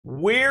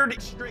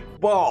Weird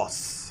strict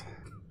boss.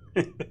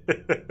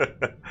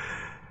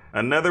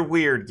 Another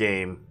weird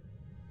game.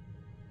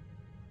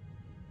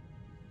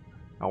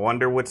 I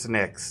wonder what's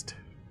next.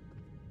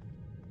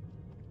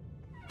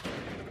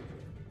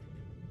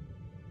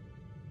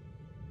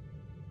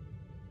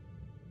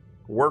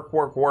 Work,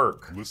 work,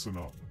 work. Listen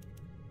up.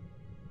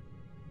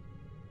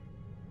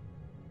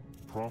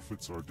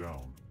 Profits are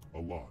down a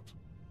lot.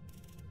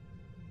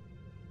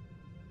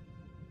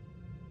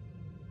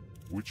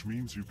 Which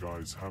means you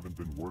guys haven't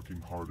been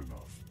working hard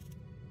enough.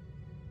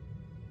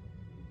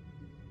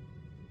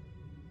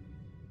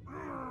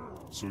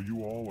 So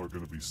you all are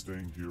going to be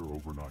staying here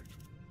overnight.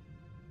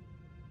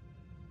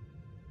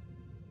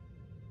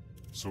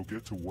 So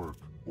get to work,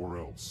 or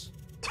else.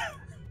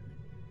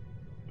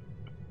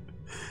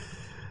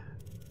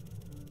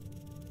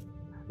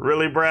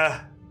 Really,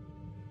 bruh?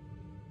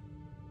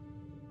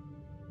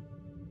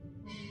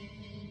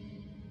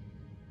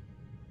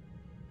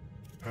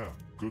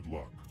 Good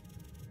luck.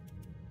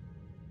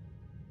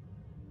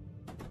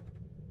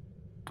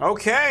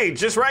 Okay,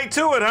 just right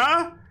to it,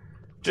 huh?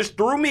 Just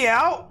threw me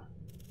out?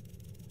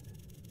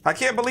 I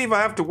can't believe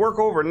I have to work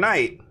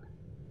overnight.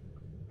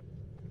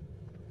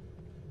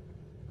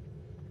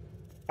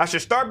 I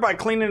should start by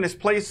cleaning this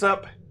place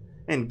up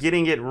and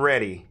getting it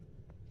ready.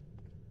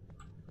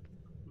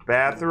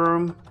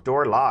 Bathroom,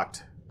 door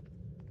locked.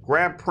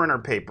 Grab printer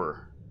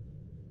paper.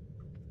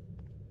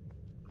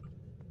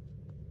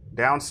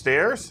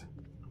 Downstairs?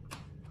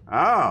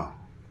 Oh.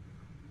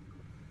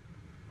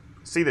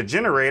 See the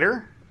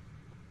generator?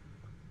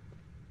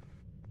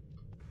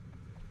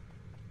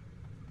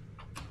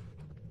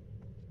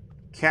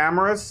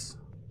 Cameras.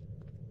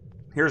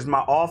 Here's my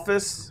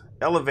office.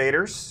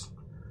 Elevators.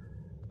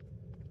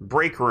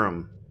 Break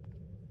room.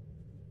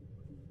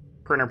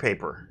 Printer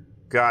paper.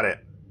 Got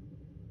it.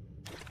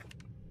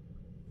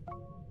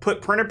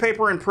 Put printer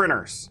paper in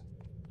printers.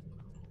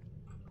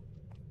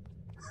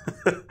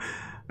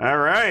 All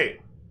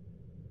right.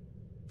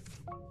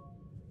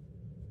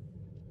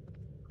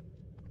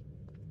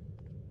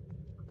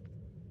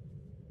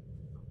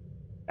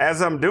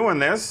 As I'm doing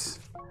this,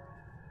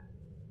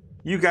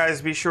 you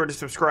guys be sure to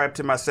subscribe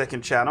to my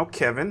second channel,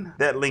 Kevin.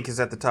 That link is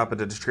at the top of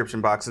the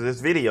description box of this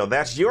video.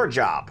 That's your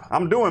job.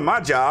 I'm doing my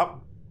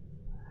job.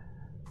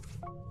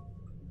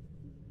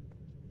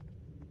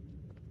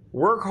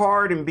 Work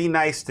hard and be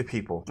nice to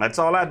people. That's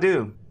all I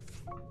do.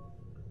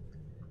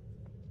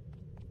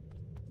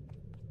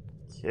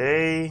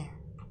 Okay.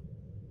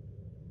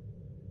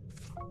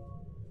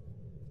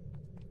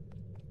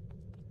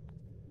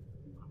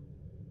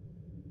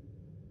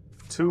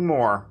 Two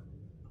more.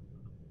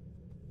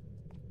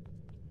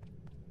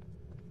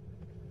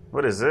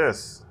 What is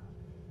this?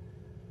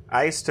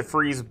 Ice to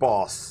freeze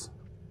boss.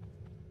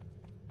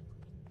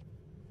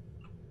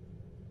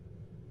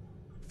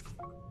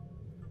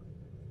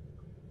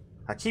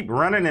 I keep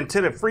running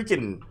into the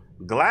freaking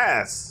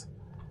glass.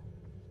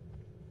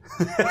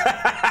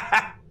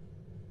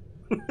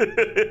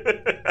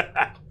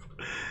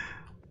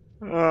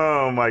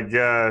 Oh my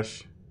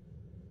gosh.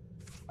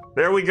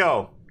 There we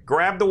go.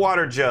 Grab the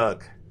water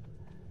jug.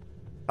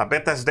 I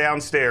bet that's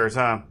downstairs,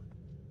 huh?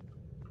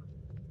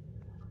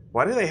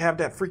 Why do they have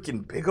that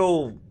freaking big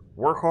old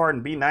work hard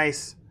and be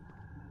nice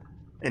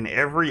in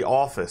every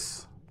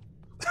office?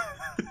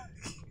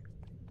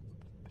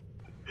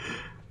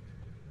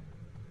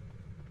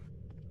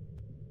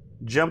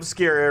 Jump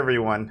scare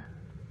everyone.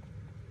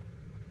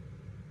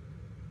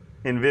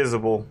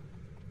 Invisible.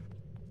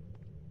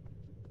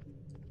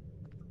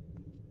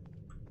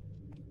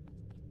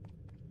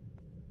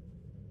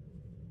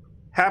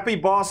 Happy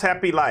boss,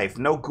 happy life.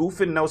 No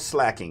goofing, no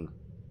slacking.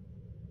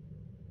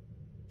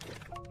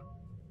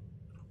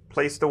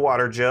 Place the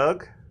water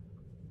jug.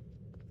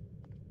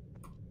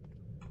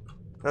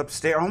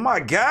 Upstairs. Oh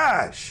my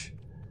gosh.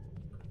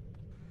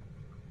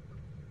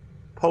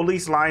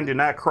 Police line do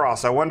not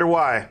cross. I wonder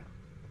why.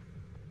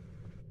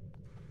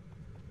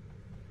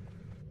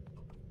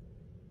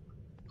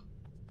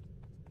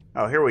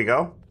 Oh, here we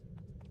go.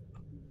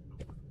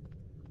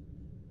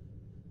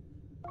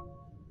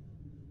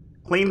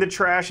 Clean the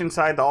trash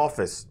inside the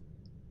office.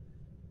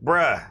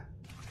 Bruh.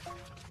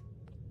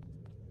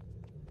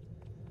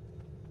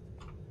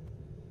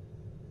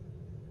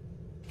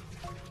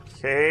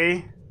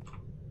 Okay.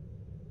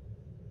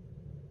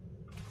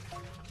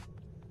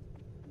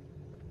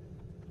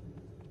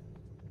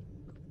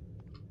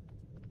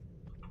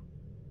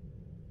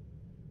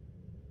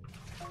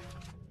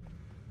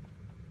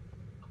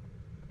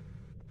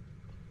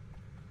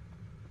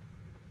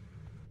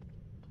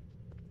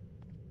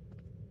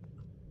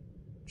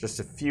 Just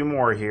a few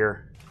more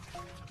here.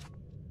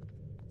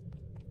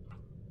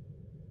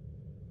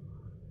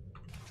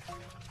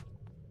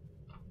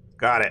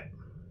 Got it.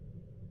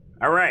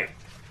 All right.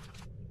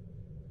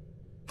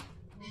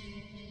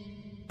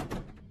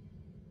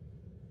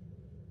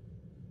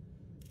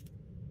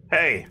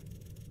 Hey,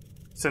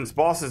 since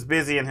boss is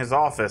busy in his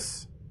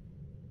office,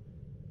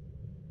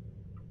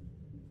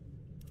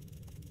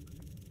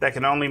 that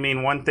can only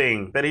mean one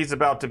thing, that he's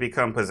about to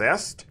become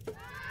possessed.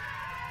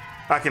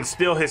 I can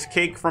steal his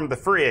cake from the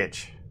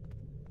fridge.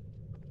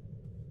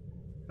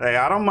 Hey,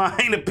 I don't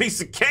mind a piece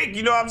of cake,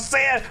 you know what I'm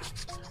saying?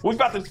 We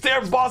about to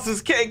tear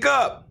boss's cake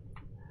up.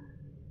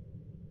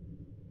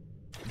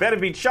 Better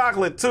be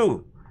chocolate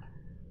too.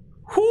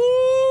 Whoo!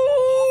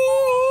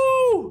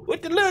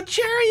 With the little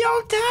cherry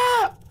on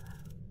top.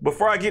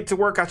 Before I get to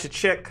work, I should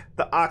check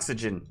the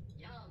oxygen.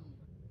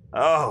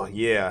 Oh,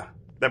 yeah.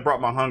 That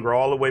brought my hunger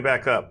all the way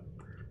back up.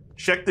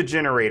 Check the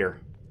generator.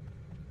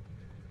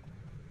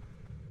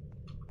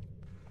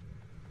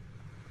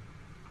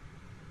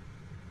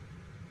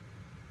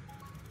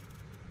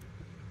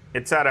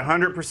 It's at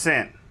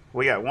 100%.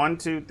 We got 1,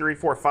 2, 3,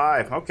 4,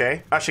 5.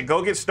 Okay. I should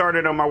go get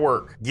started on my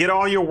work. Get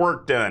all your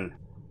work done.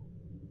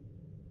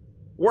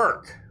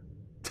 Work.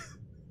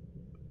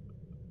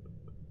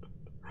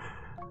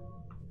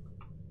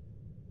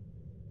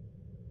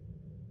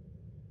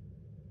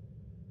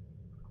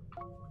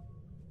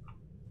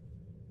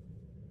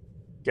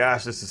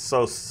 Gosh, this is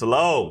so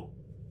slow.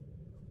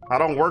 I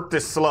don't work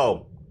this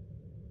slow.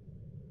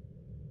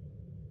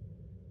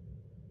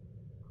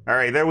 All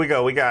right, there we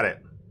go. We got it.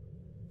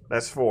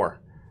 That's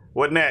 4.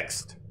 What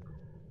next?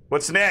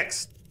 What's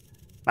next?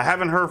 I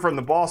haven't heard from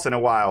the boss in a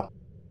while.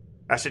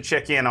 I should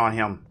check in on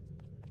him.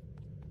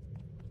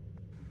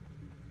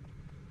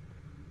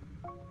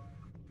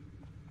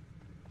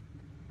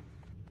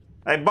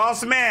 Hey,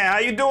 boss man, how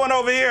you doing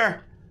over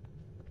here?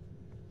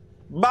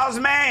 Boss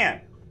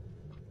man!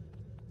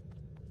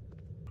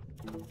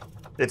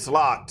 It's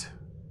locked.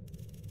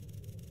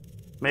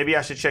 Maybe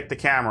I should check the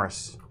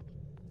cameras.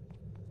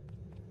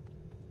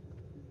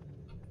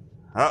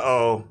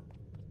 Uh-oh.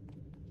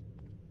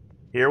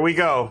 Here we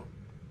go.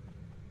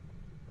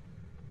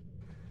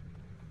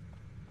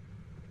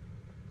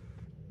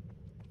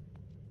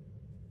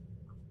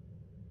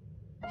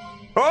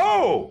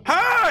 Oh,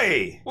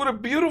 hi! What a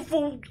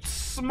beautiful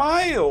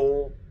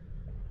smile.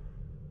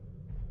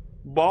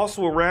 Boss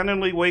will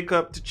randomly wake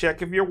up to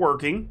check if you're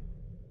working.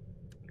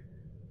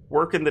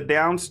 Work in the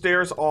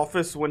downstairs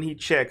office when he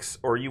checks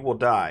or you will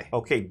die.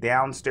 Okay,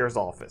 downstairs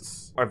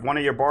office. If one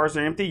of your bars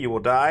are empty, you will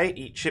die.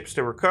 Eat chips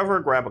to recover.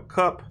 Grab a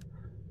cup.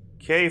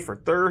 Okay, for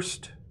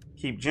thirst.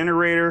 Keep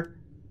generator.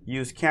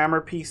 Use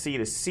camera PC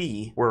to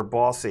see where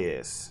boss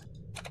is.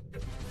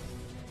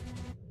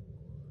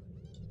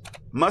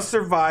 Must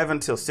survive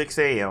until 6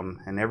 a.m.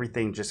 and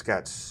everything just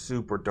got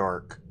super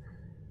dark.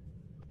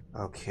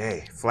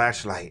 Okay,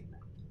 flashlight.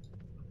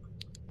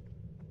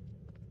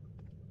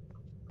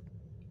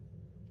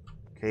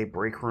 Okay,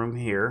 break room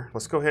here.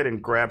 Let's go ahead and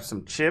grab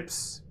some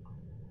chips,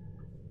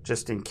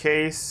 just in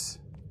case.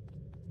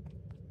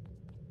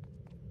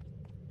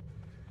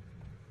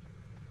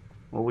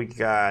 What we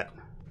got?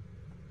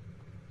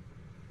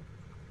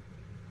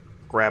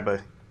 Grab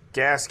a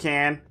gas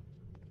can.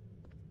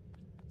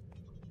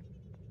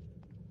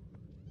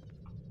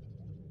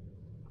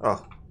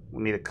 Oh,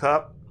 we need a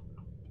cup.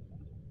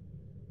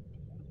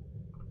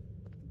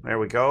 There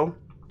we go.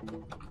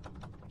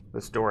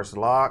 This door is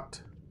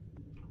locked.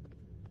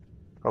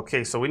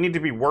 Okay, so we need to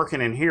be working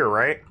in here,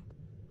 right?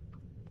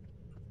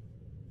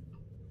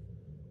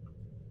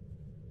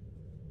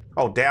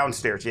 Oh,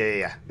 downstairs.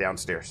 Yeah,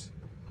 downstairs.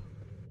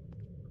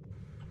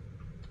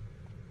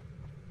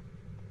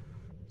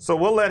 So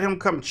we'll let him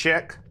come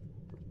check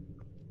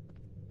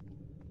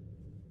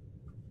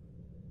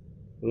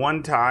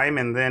one time,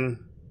 and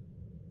then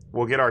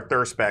we'll get our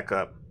thirst back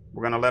up.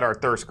 We're gonna let our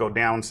thirst go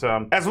down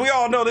some. As we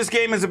all know, this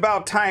game is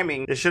about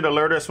timing. It should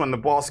alert us when the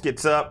boss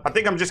gets up. I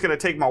think I'm just gonna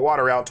take my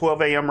water out,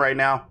 12 a.m. right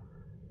now.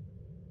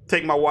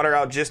 Take my water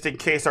out just in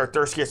case our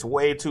thirst gets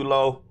way too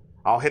low.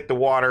 I'll hit the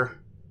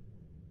water,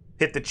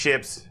 hit the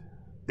chips,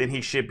 then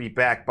he should be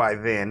back by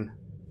then.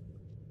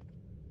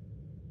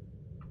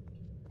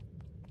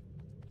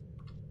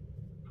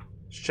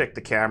 Let's check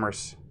the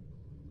cameras.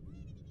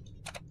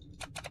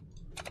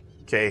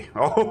 Okay.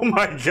 Oh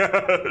my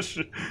gosh.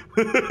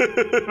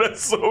 That's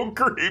so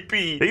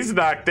creepy. He's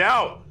knocked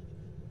out.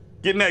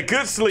 Getting that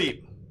good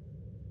sleep.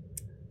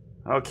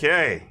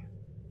 Okay.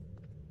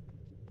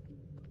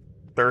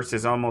 Thirst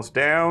is almost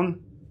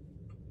down.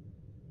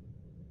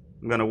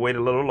 I'm gonna wait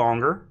a little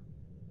longer.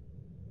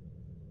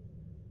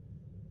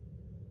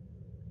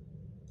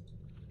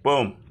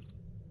 Boom.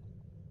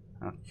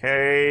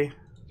 Okay.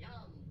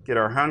 Get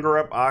our hunger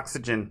up.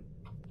 Oxygen.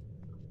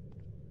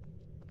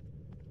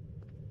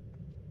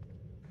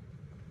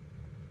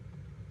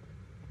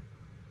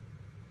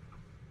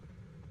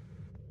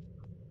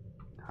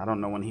 I don't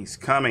know when he's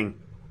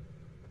coming.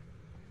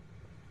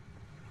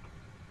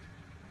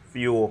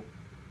 Fuel.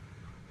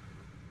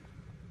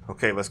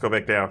 Okay, let's go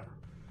back down.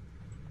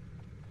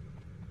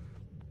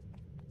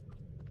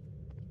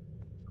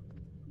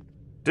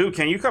 Dude,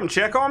 can you come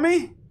check on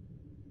me?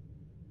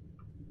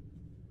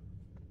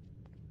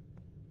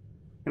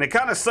 And it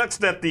kind of sucks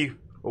that the...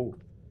 Oh.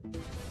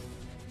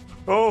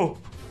 Oh.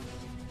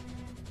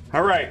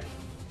 All right.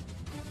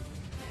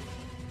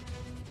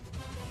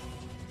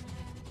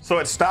 So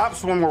it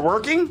stops when we're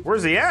working?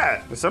 Where's he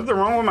at? Is something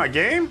wrong with my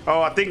game?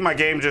 Oh, I think my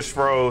game just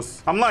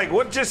froze. I'm like,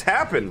 what just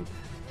happened?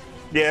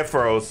 Yeah, it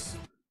froze.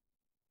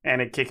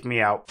 And it kicked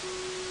me out.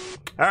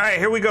 All right,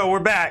 here we go. We're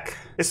back.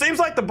 It seems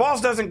like the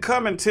boss doesn't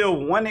come until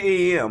 1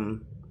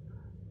 a.m.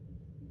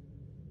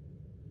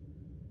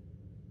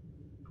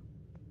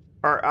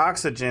 Our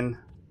oxygen.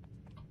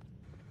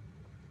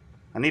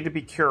 I need to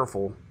be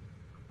careful.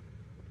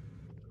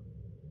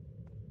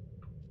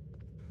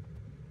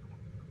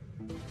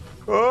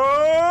 Oh!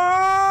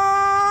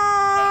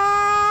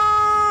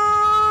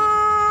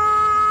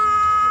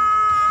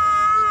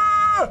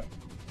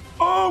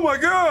 Oh my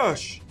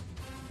gosh!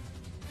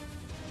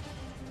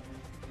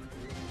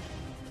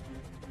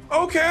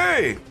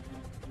 Okay.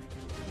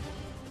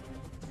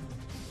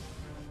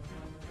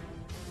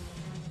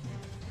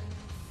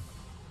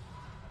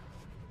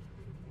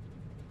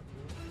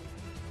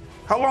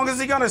 How long is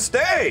he gonna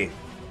stay?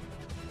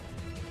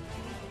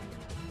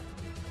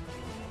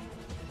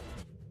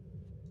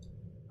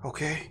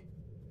 Okay.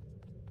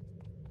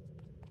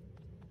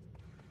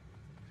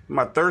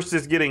 My thirst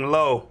is getting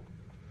low.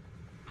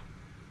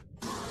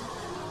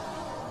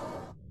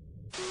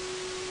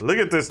 Look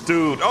at this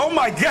dude. Oh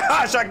my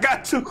gosh, I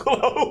got too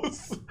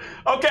close.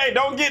 Okay,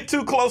 don't get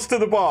too close to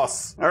the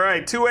boss. All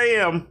right, 2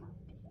 a.m.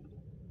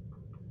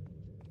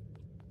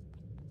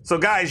 So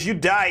guys, you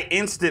die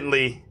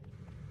instantly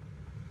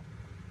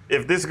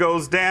if this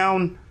goes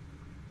down,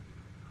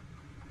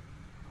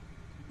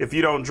 if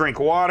you don't drink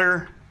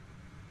water,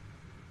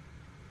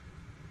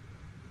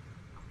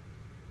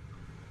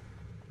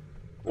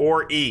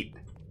 or eat.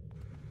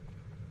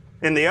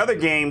 In the other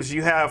games,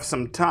 you have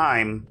some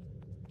time.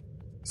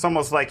 It's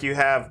almost like you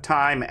have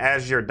time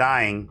as you're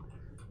dying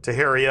to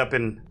hurry up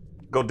and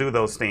go do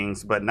those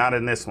things, but not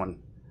in this one.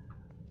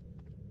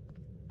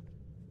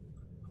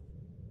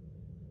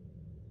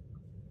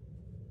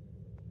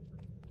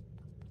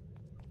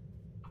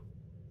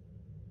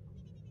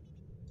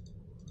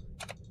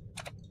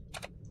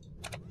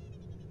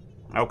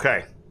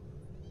 Okay.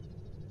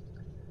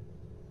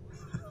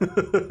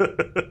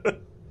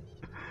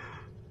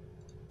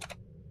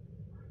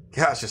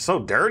 Gosh, it's so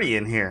dirty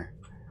in here.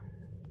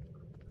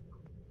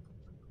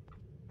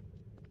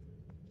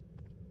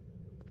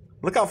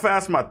 Look how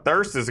fast my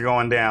thirst is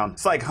going down.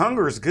 It's like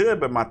hunger is good,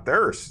 but my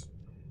thirst.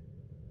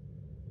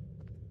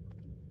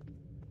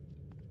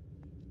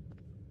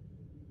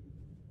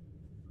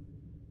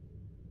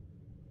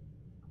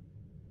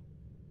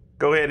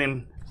 Go ahead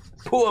and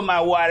pour my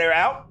water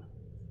out.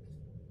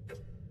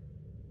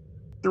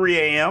 3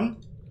 a.m.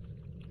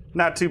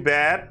 Not too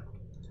bad.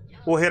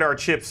 We'll hit our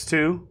chips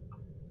too.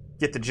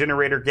 Get the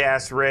generator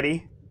gas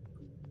ready.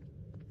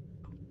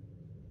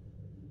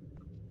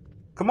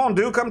 Come on,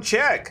 dude, come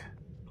check.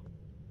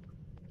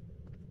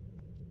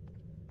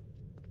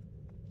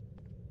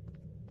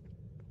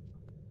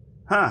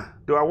 Huh,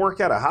 do I work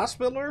at a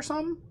hospital or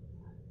something?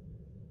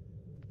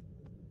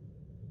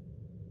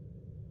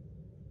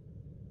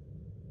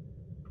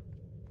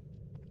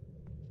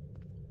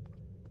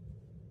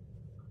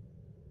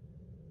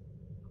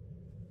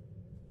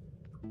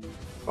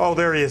 Oh,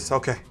 there he is,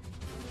 okay.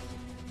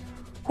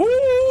 Woo!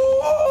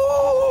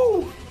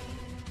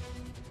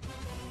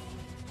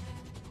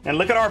 And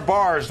look at our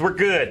bars, we're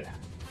good.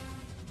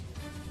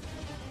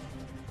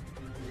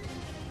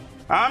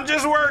 I'm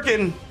just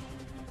working.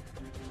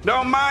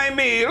 Don't mind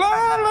me.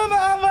 La la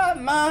la la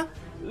la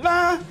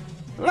la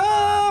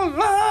la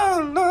la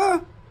la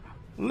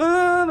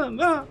la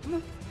la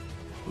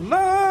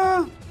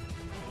la.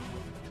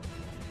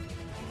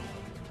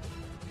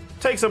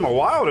 Takes them a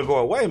while to go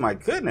away, my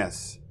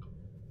goodness.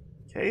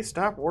 Okay,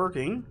 stop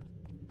working.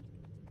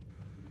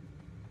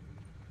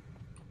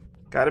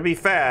 Gotta be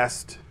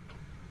fast.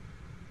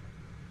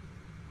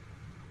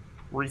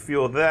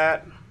 Refuel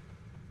that.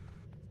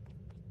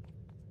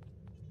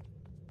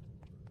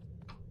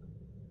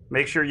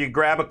 Make sure you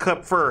grab a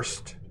cup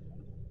first.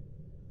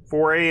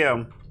 4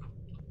 a.m.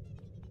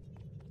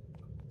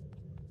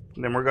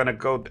 Then we're gonna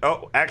go,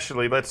 oh,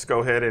 actually, let's go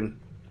ahead and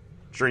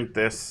drink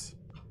this.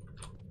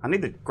 I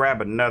need to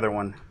grab another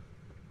one.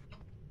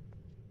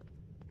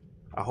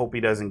 I hope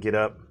he doesn't get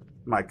up.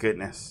 My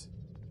goodness.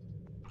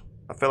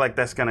 I feel like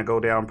that's gonna go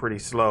down pretty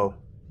slow.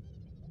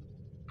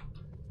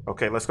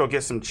 Okay, let's go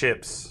get some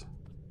chips.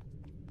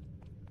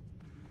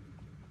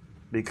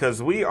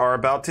 Because we are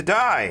about to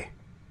die.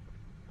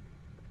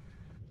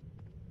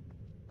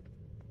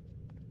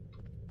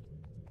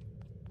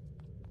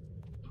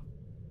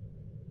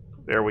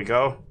 There we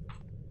go.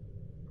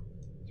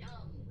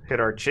 Hit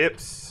our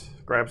chips.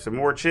 Grab some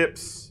more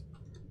chips.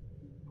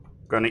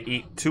 Gonna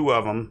eat 2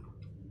 of them.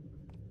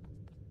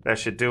 That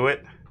should do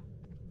it.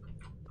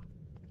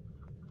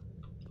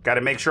 Gotta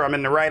make sure I'm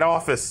in the right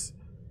office.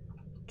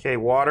 Okay,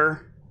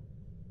 water.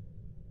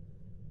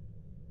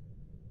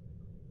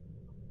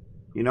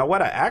 You know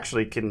what? I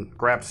actually can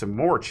grab some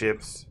more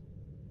chips.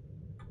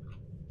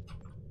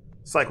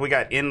 It's like we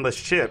got endless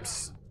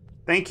chips.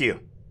 Thank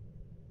you.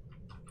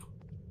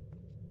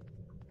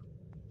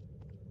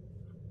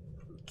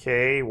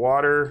 Okay,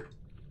 water.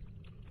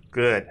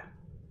 Good.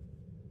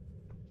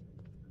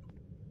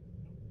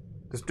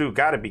 This dude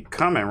gotta be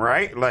coming,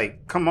 right?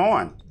 Like, come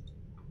on.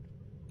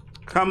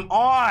 Come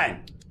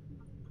on!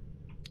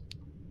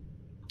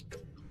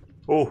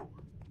 Oh,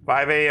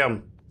 5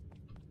 a.m.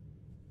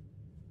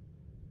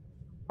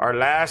 Our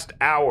last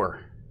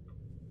hour.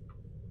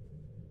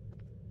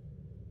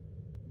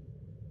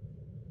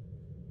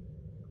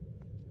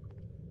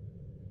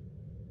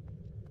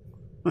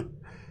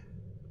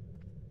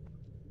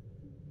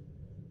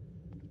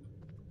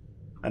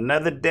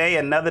 Another day,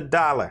 another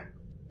dollar.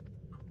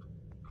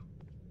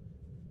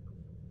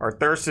 Our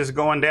thirst is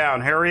going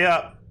down. Hurry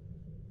up.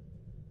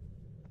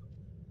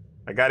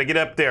 I gotta get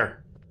up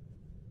there.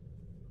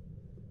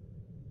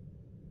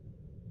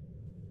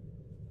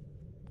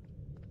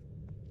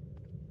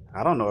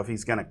 I don't know if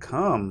he's gonna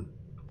come.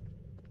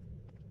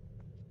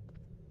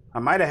 I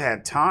might have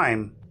had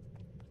time.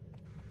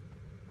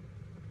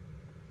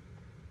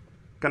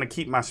 Gonna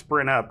keep my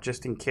sprint up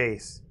just in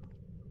case.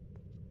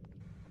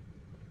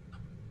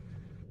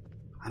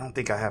 I don't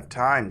think I have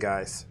time,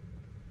 guys.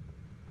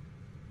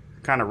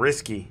 Kind of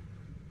risky.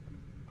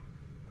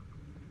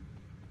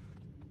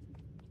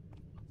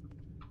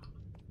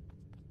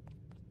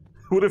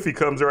 What if he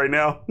comes right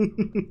now?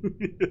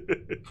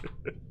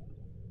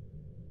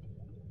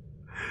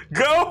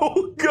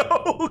 Go,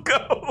 go,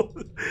 go,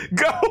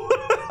 go.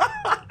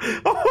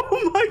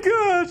 Oh my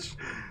gosh.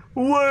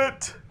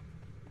 What?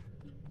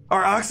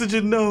 Our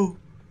oxygen, no.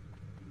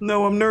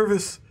 No, I'm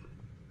nervous.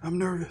 I'm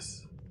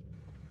nervous.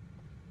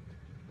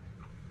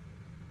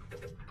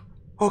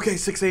 Okay,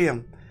 6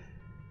 a.m.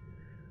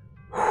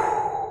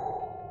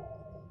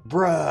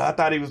 Bruh, I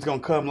thought he was gonna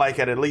come like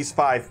at least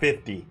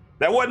 5:50.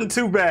 That wasn't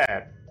too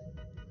bad.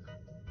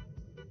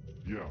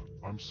 Yeah,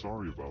 I'm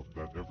sorry about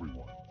that,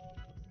 everyone.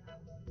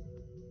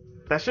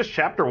 That's just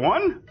chapter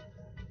 1?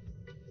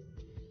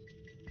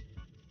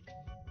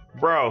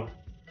 Bro,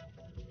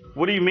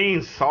 what do you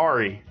mean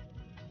sorry?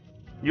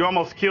 You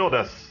almost killed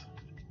us.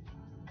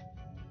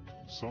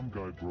 Some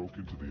guy broke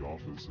into the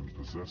office and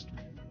possessed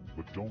me,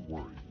 but don't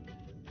worry.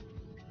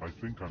 I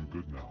think I'm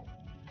good now.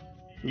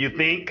 You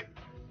think?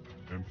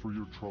 And for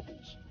your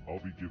troubles, I'll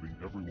be giving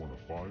everyone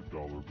a $5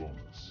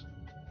 bonus.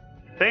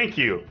 Thank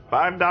you.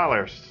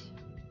 $5.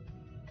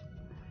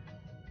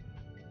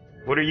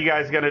 What are you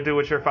guys gonna do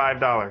with your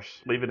 $5?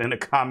 Leave it in a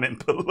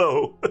comment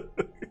below.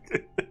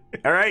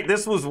 All right,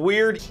 this was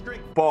Weird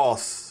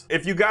Boss.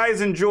 If you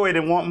guys enjoyed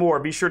and want more,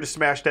 be sure to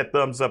smash that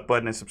thumbs up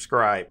button and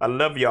subscribe. I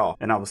love y'all,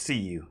 and I will see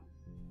you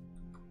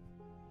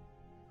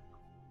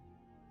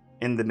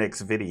in the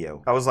next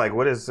video. I was like,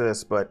 what is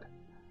this? But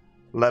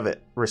love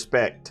it.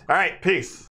 Respect. All right, peace.